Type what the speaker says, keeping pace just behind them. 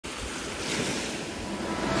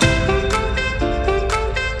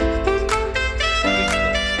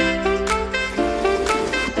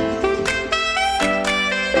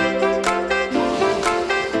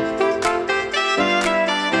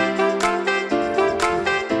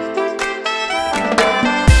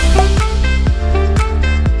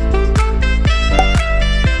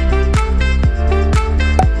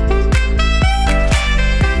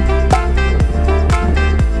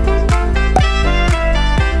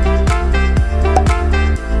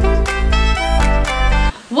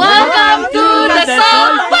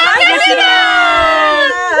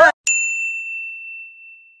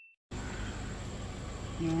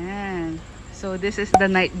this is the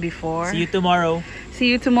night before. See you tomorrow. See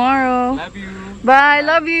you tomorrow. Love you. Bye.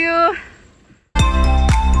 Love you.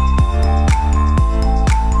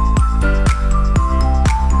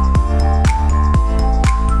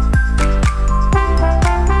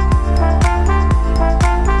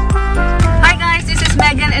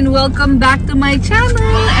 And welcome back to my channel,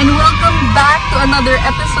 and welcome back to another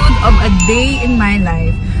episode of A Day in My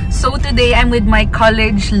Life. So today I'm with my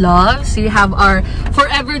college loves. We have our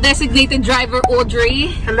forever designated driver Audrey.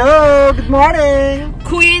 Hello, good morning.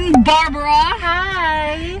 Queen Barbara.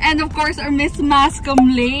 Hi. And of course our Miss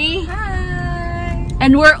Mascomley. Hi.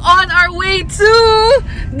 And we're on our way to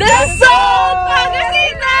DASOL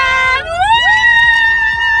Pangasinan.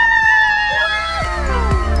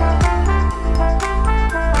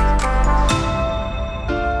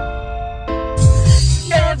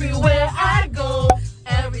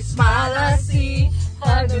 Smile I see,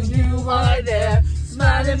 I know you are there,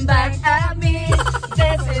 smiling back at me,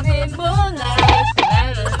 dancing in moonlight.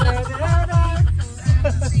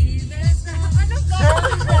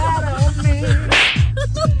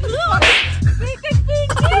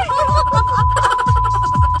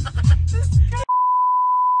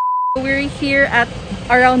 We're here at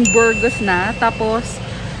around Burgos na, tapos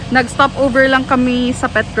nag-stop over lang kami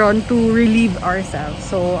sa Petron to relieve ourselves.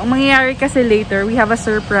 So, ang mangyayari kasi later, we have a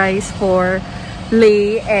surprise for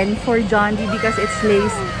Lay and for John D because it's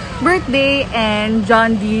Lay's birthday and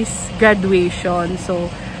John D's graduation.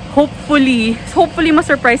 So, hopefully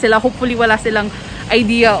ma-surprise sila. Hopefully wala silang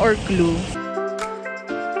idea or clue.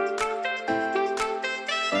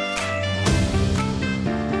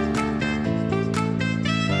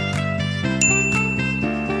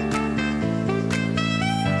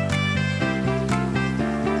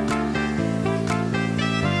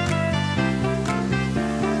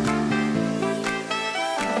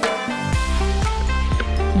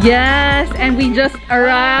 Yes, and we just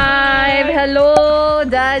arrived. Hello,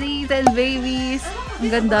 daddies and babies. Ang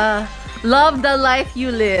ganda. Love the life you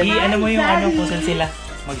live. Ano mo yung ano kung saan sila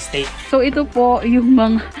mag-stay. So ito po yung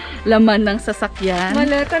mga laman ng sasakyan.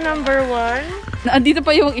 Maleta number 1. Andito pa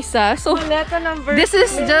yung isa. So Maleta number this is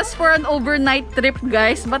just for an overnight trip,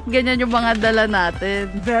 guys. Ba't ganyan yung mga dala natin?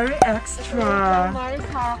 Very extra.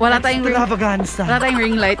 Wala tayong Extravaganza. wala tayong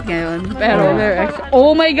ring light ngayon. Pero very extra.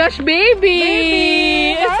 Oh my gosh, baby!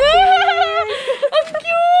 Ang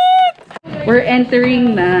cute! We're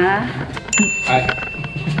entering na.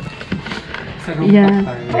 Yan.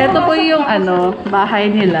 Ito po yung ano, bahay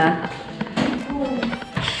nila.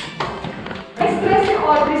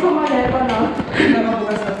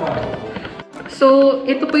 So,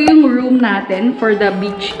 ito po yung room natin for the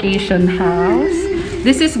beachcation house.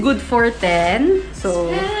 This is good for 10. So,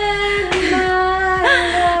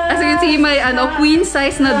 as you can see, may ano, queen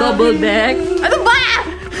size na double deck. Ano ba?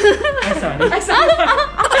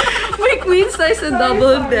 May queen size na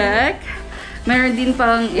double deck. Meron din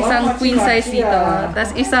pang isang queen size dito.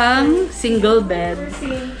 Tapos isang single bed.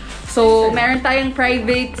 So, meron tayong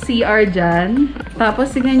private CR dyan.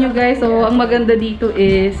 Tapos, tingnan nyo guys. So, ang maganda dito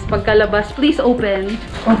is, pagkalabas, please open.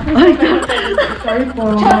 Ay, Sorry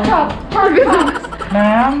po. chop!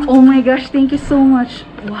 Ma'am? Oh my gosh, thank you so much.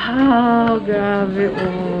 Wow, grabe.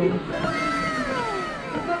 Oh.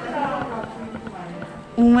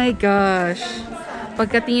 Oh my gosh.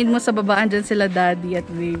 Pagkatingin mo sa babaan, dyan sila daddy at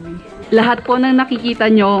baby. Lahat po ng nakikita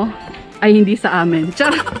nyo ay hindi sa amin.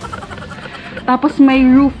 Charot! Tapos may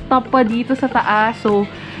rooftop pa dito sa taas. So,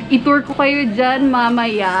 i-tour ko kayo dyan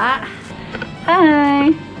mamaya.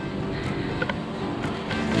 Hi!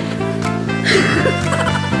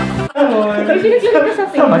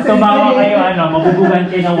 Pag tumawa kayo, ano, mabubugan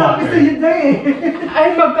kayo ng water.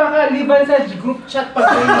 Ay, magkakaliban sa group chat pag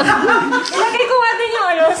kayo. Ilagay ko nga din yung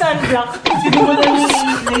ano, sunblock. Sino mo na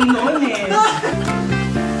ni noon eh.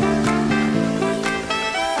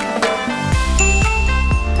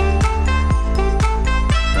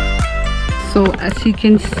 So, as you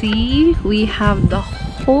can see, we have the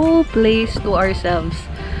whole place to ourselves.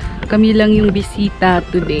 Kami lang yung bisita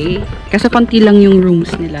today. Kasi konti lang yung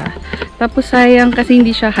rooms nila. Tapos sayang kasi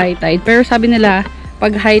hindi siya high tide. Pero sabi nila,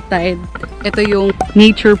 pag high tide, ito yung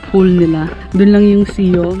nature pool nila. Doon lang yung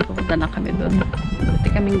Sitio. Pupunta na kami doon.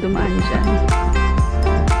 Pati kaming dumaan dyan.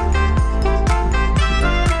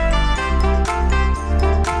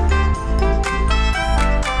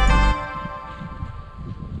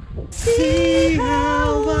 See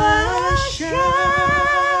how I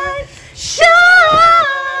shine, shine,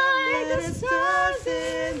 the stars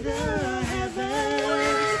in the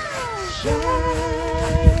heavens.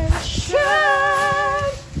 Shine, shine,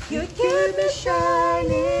 you keep me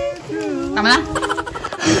shining through. Tama na?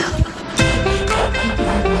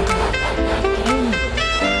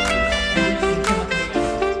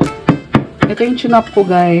 Ito yung tune-up ko,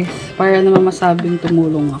 guys. Para naman masabing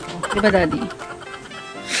tumulong ako. Diba, Daddy?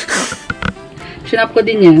 Tune-up ko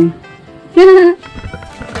din yan.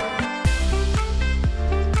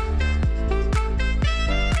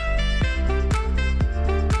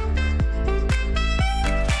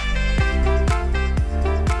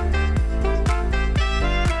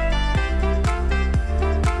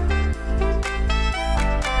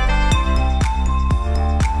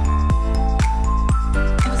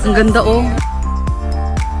 Ang ganda, oh.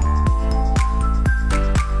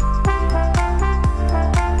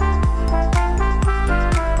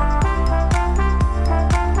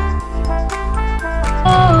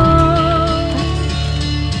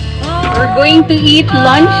 We're going to eat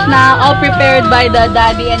lunch na, all prepared by the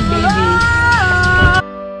daddy and baby.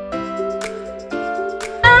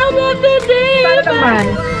 Out of the day,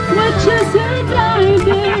 what you said like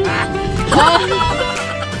this.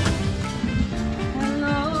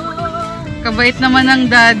 Kabait naman ng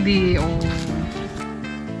daddy. Oh.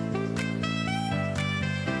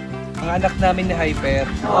 Ang anak namin ni Hyper.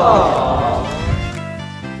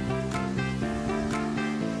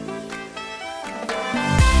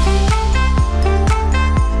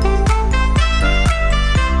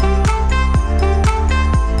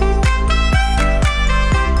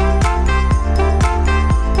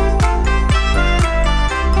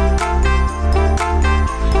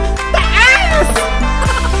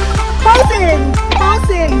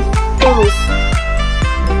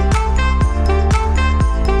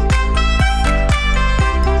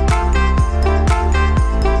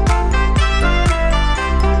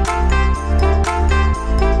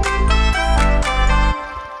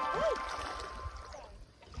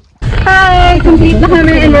 Complete na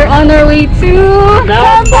kami and we're on our way to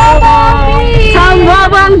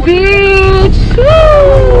Tambobong Beach!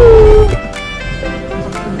 Woo!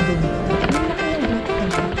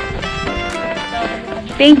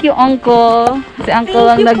 Thank you, Uncle. Si Uncle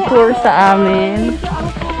ang nag-tour sa amin.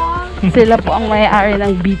 Sila po ang may-ari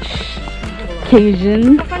ng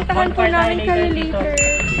BEACHCATION. Kantahan po namin kayo later.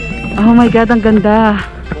 Oh my God, ang ganda.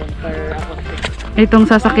 Itong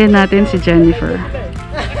sasakyan natin si Jennifer.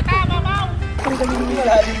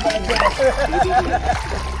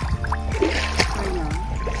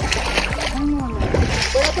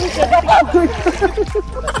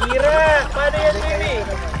 Kira! Paano yan, baby?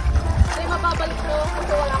 Ay, mababalik mo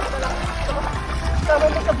kasi wala ka na lang.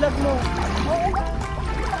 Tama mo sa vlog mo.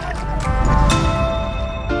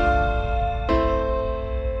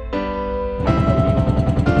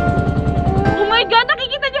 Oh my God!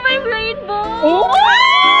 Nakikita niyo ba yung rainbow? Oh!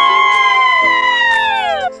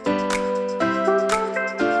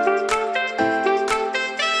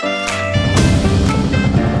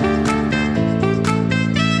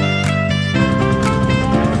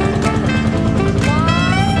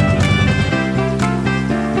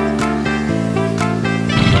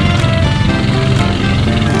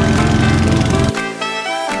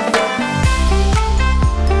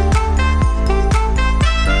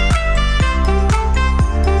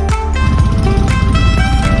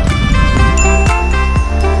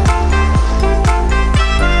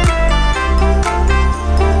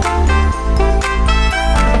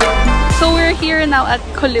 Now at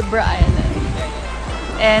Colibra Island,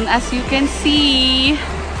 and as you can see,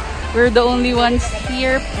 we're the only ones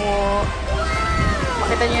here po.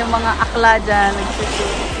 Makita niyo yung mga akla dyan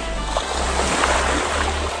nagsushoot.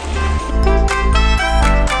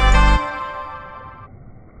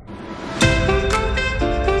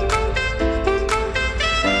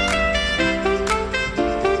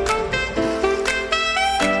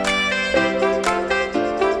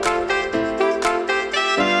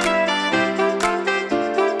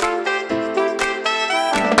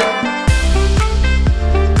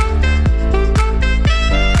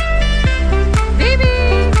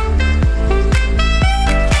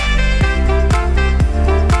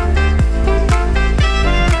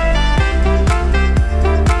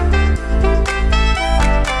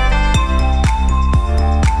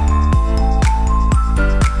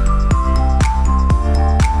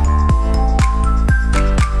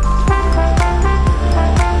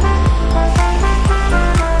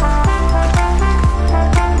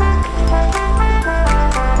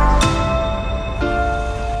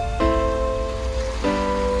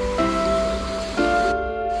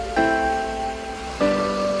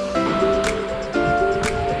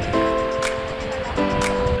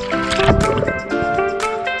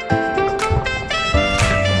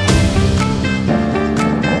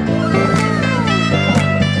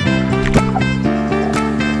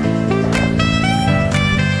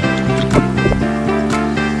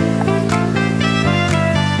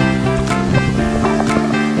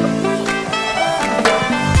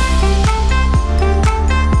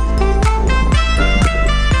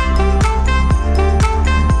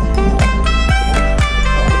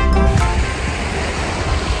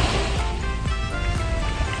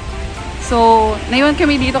 So, naiwan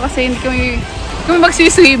kami dito kasi hindi kami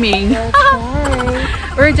magsiswimming.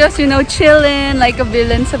 We're just, you know, chilling like a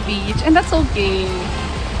villain sa beach. And that's okay.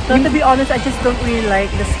 So to be honest, I just don't really like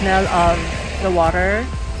the smell of the water.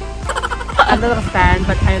 I'm not a fan,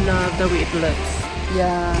 but I love the way it looks.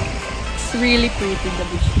 Yeah. It's really pretty, the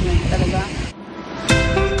beach ngayon talaga.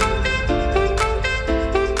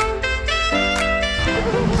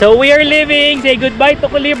 So we are leaving. Say goodbye to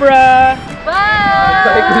Culebra. Bye!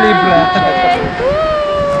 Bye, Culebra.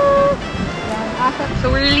 So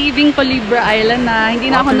we're leaving Culebra Island na. Hindi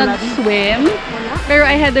na ako nag-swim. Pero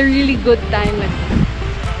I had a really good time.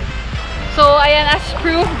 So ayan, as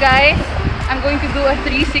proof guys, I'm going to do a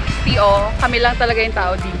 360. Kami lang talaga yung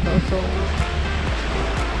tao dito. So,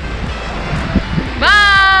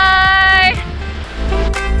 bye!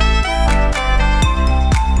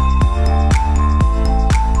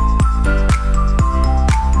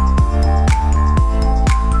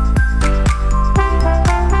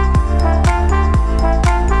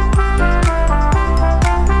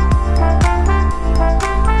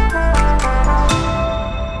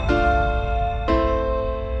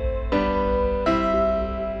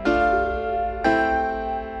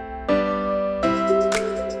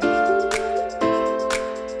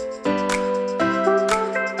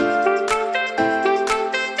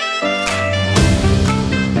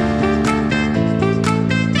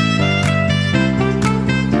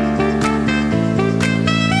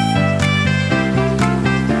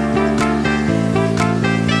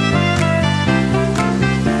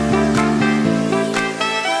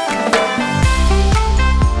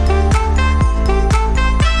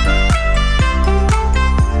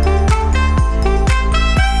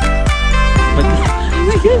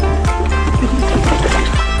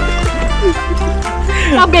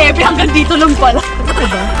 Ah, bebe, hanggang dito lang pala.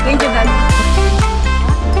 Diba? Thank you, Daddy.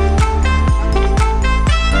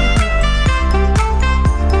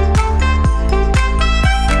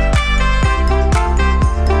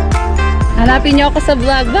 Hanapin niyo ako sa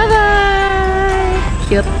vlog. Bye-bye!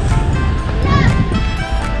 Cute.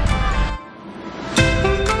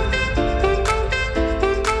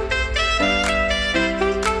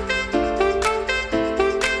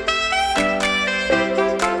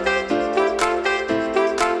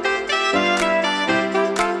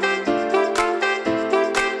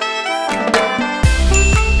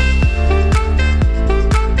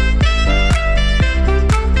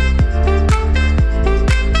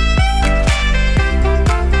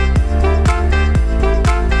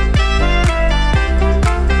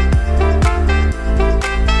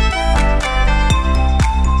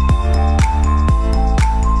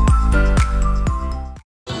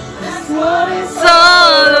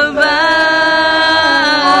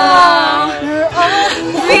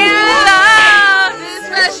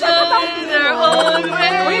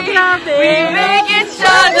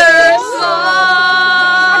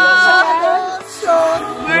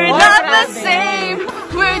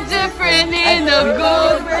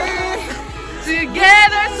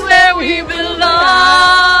 Together's where we belong.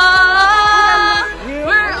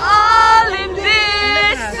 We're all in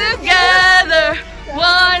this together.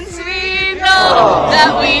 Once we know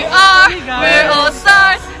that we are, we're all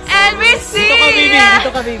stars and we see it.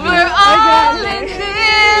 We're all in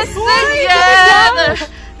this together.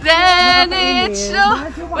 Then it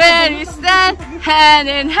shows when we stand hand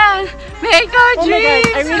in hand, make our dreams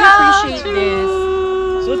I really come appreciate true.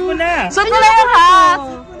 this. Suot mo na. Suot mo na yung hat.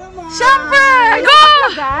 Siyempre! Go!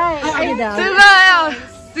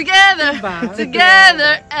 Together!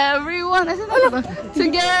 Together! Everyone!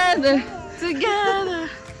 Together! Together!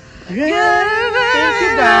 Thank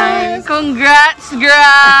you, guys. Congrats,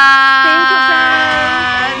 Gran! Thank you,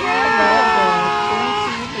 guys.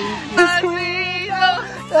 We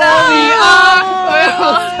are!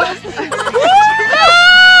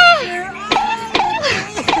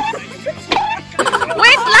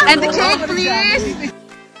 Wait lang! And the cake, please!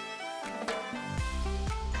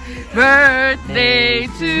 Birthday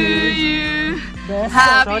to you.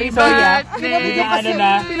 Happy birthday.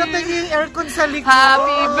 Pinatay niyo yung aircon sa likod.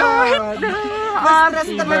 Happy birthday.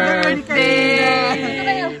 Happy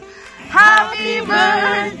birthday. Happy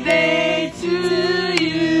birthday to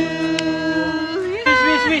you.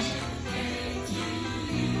 Wish.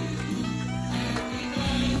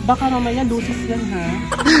 Baka mamaya lusis yan, ha?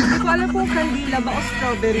 Hindi ko alam kung kandila ba o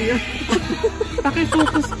strawberry yun.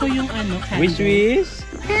 Pakifocus ko yung ano. Wish.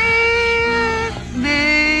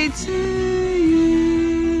 Birthday to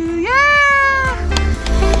you. Yeah!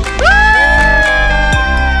 Woo!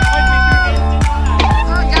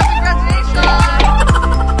 Happy graduation!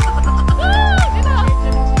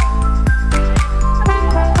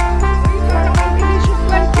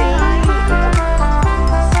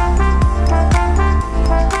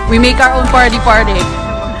 We make our own party.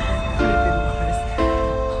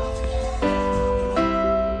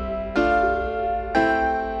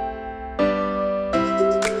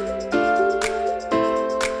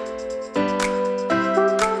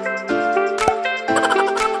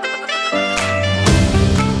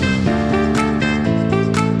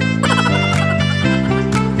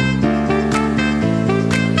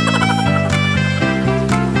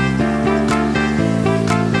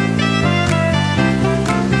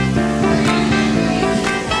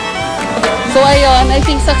 So ayun, I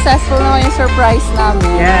think successful naman yung surprise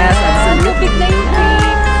namin. Yes, absolutely.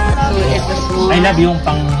 So ito po. I love yung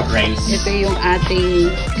pang rice. Ito yung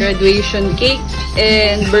ating graduation cake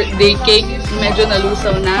and birthday cake. Medyo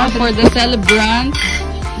nalusaw na for the celebrant.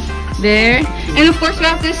 There. And of course,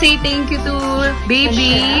 we have to say thank you to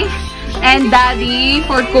Baby and Daddy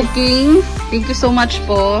for cooking. Thank you so much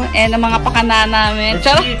po. And ang mga pakana namin.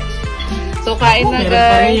 Charot! So kain na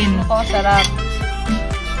guys. Oh, sarap.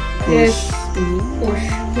 Yes.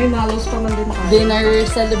 Push. May malos pa man din makain. Dinner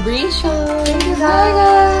celebration. Hi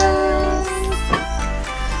guys!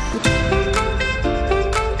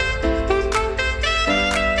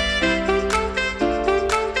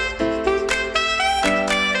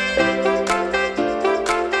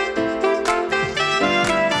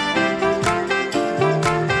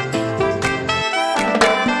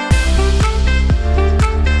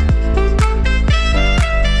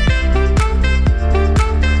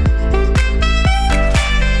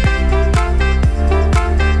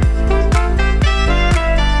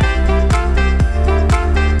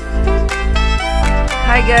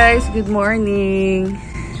 Hi guys, good morning.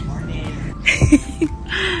 Good morning.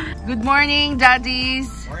 Good morning,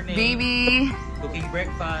 daddies. Morning. Baby. Cooking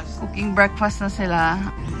breakfast. Cooking breakfast na sila.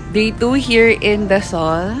 Day 2 here in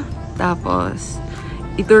DASOL. Tapos,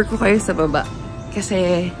 itour ko kayo sa baba.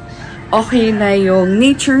 Kasi, okay na yung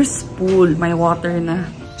nature's pool. May water na.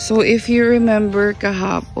 So, if you remember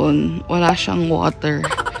kahapon, wala siyang water.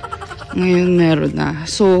 Ngayon, meron na.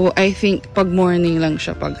 So, I think pag morning lang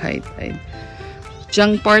siya pag high tide.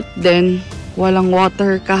 Diyang part din, walang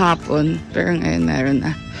water kahapon. Pero ngayon, meron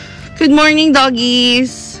na. Good morning,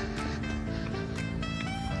 doggies!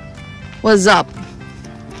 What's up?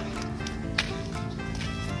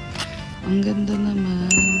 Ang ganda naman.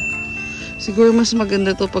 Siguro mas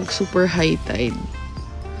maganda to pag super high tide.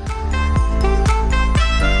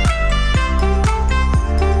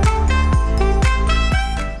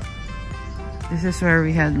 This is where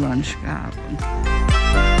we had lunch kahapon.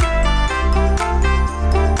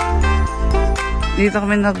 Dito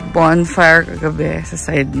kami nag-bonfire kagabi sa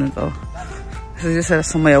side na to. Kasi dito sila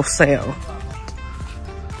sumayaw-sayaw.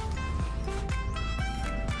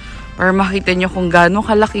 Para makita nyo kung gaano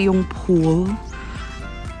kalaki yung pool.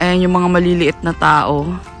 Ayan yung mga maliliit na tao.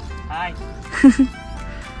 Hi.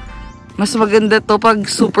 Mas maganda to pag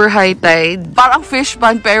super high tide. Parang fish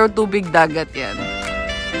pond pero tubig dagat yan.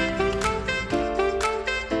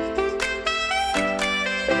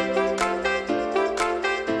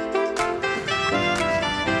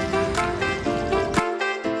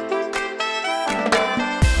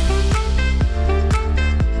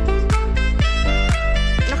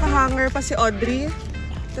 Nakahanger pa si Audrey.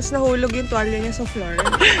 Tapos nahulog yung tuwalya niya sa floor.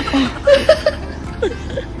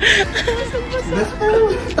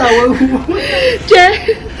 Tawag mo. Che!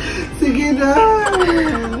 Sige na.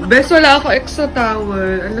 Bes, wala ako extra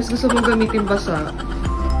towel. Unless gusto mong gamitin basa.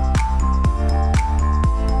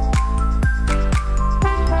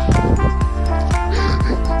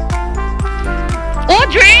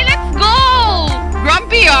 Audrey, let's go!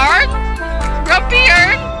 Grumpy yarn? Grumpy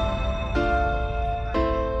yarn?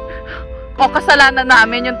 O, kasalanan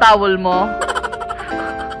namin yung towel mo.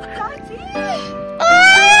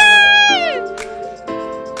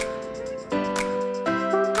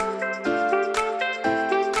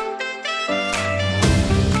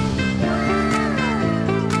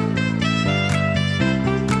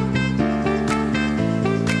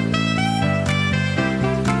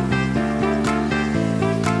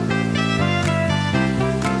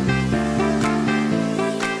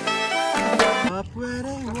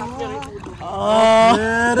 Ay!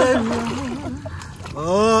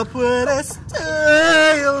 Up where I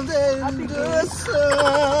sailed in the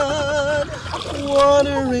sun,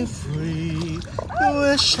 wandering free,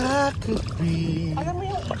 wish I could be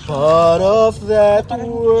part of that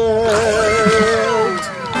world.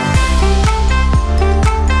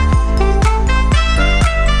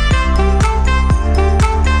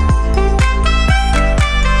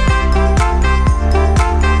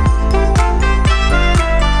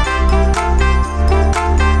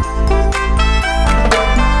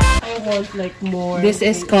 sounds like more. This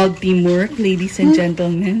is called teamwork, ladies and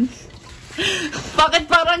gentlemen.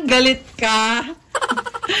 Bakit parang galit ka?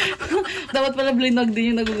 Dapat pala blinog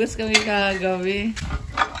din yung nagugas kami kagabi.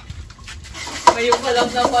 Ngayon ka lang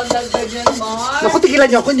naman nagganyan, Mark. Naku, tigilan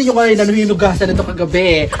niyo ako. Hindi niyo kayo nanuhinugasan ito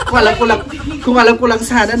kagabi. Kung alam ko lang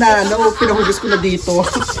sana na pinahugas ko na dito.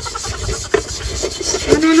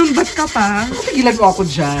 Nanunumbat ka pa? Tigilan mo ako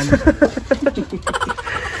dyan.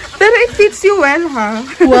 Pero it fits you well, ha?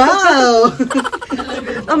 Wow!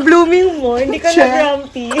 Ang blooming mo, hindi ka na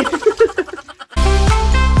grumpy.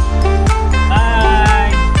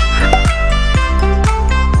 Bye!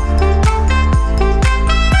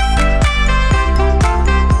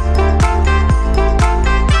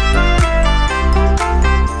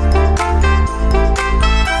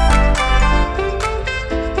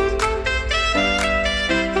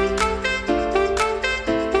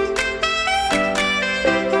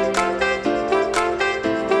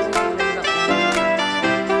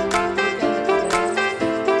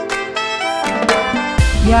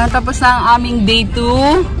 Yeah, tapos na ang aming day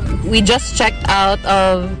 2. We just checked out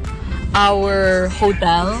of our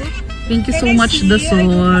hotel. Thank you so much,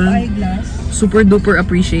 DASOL. Super duper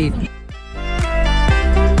appreciate.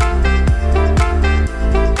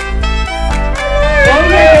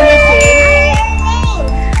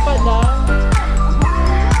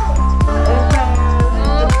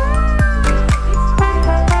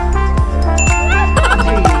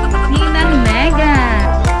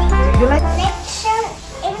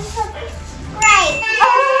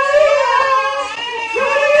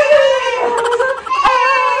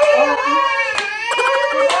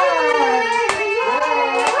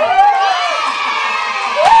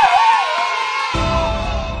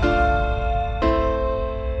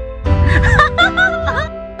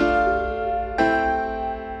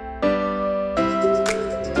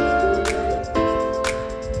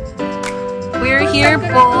 We're here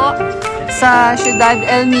po sa Ciudad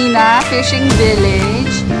Elmina Fishing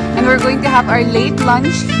Village and we're going to have our late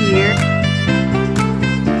lunch here.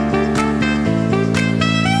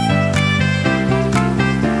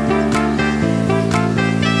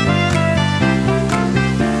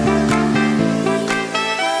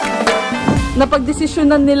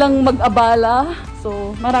 Napagdesisyonan nilang mag-abala.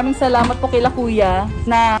 So, maraming salamat po kila Kuya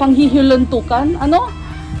na panghihiluntukan. Ano?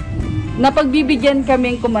 Napagbibigyan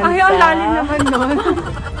kaming kumanta. Ay, ang lalim naman nun.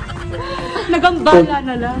 Nagambala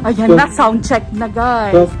na lang. Ayan na, sound check na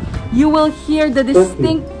guys. You will hear the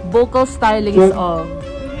distinct vocal stylings of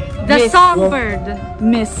The Songbird.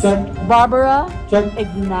 Miss Barbara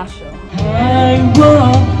Ignacio. I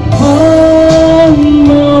walk home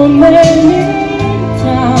many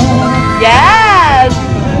times. Yes!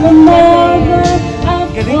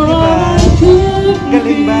 Galing diba?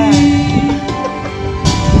 Galing ba?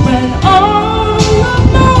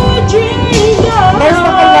 There's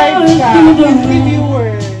naka-live ka.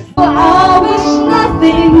 Viewers. I wish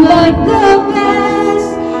nothing like the best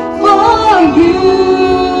for you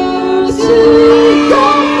to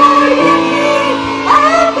come for me.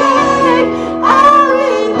 I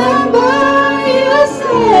remember you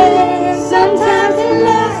said sometimes it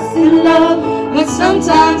lasts in love, but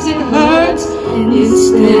sometimes it hurts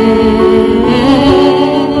instead.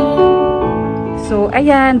 So,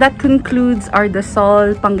 ayan, that concludes our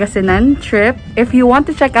DASOL Pangasinan trip. If you want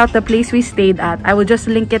to check out the place we stayed at, I will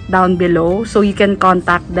just link it down below so you can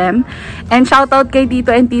contact them. And shout out kay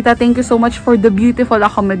Tito and Tita. Thank you so much for the beautiful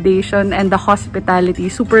accommodation and the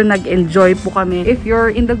hospitality. Super nag-enjoy po kami. If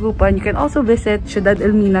you're in Dagupan, you can also visit Ciudad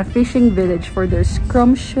Elmina Fishing Village for their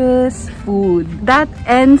scrumptious food. That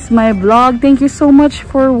ends my vlog. Thank you so much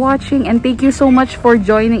for watching and thank you so much for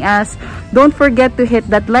joining us. Don't forget to hit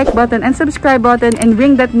that like button and subscribe button and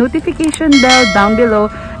ring that notification bell down below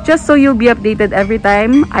just so you'll be updated every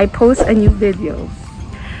time I post a new video.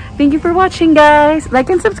 Thank you for watching, guys. Like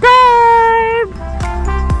and subscribe!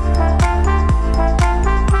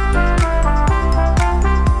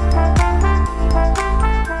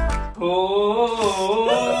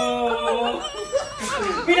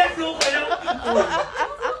 Pinasuka lang!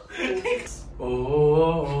 Oh.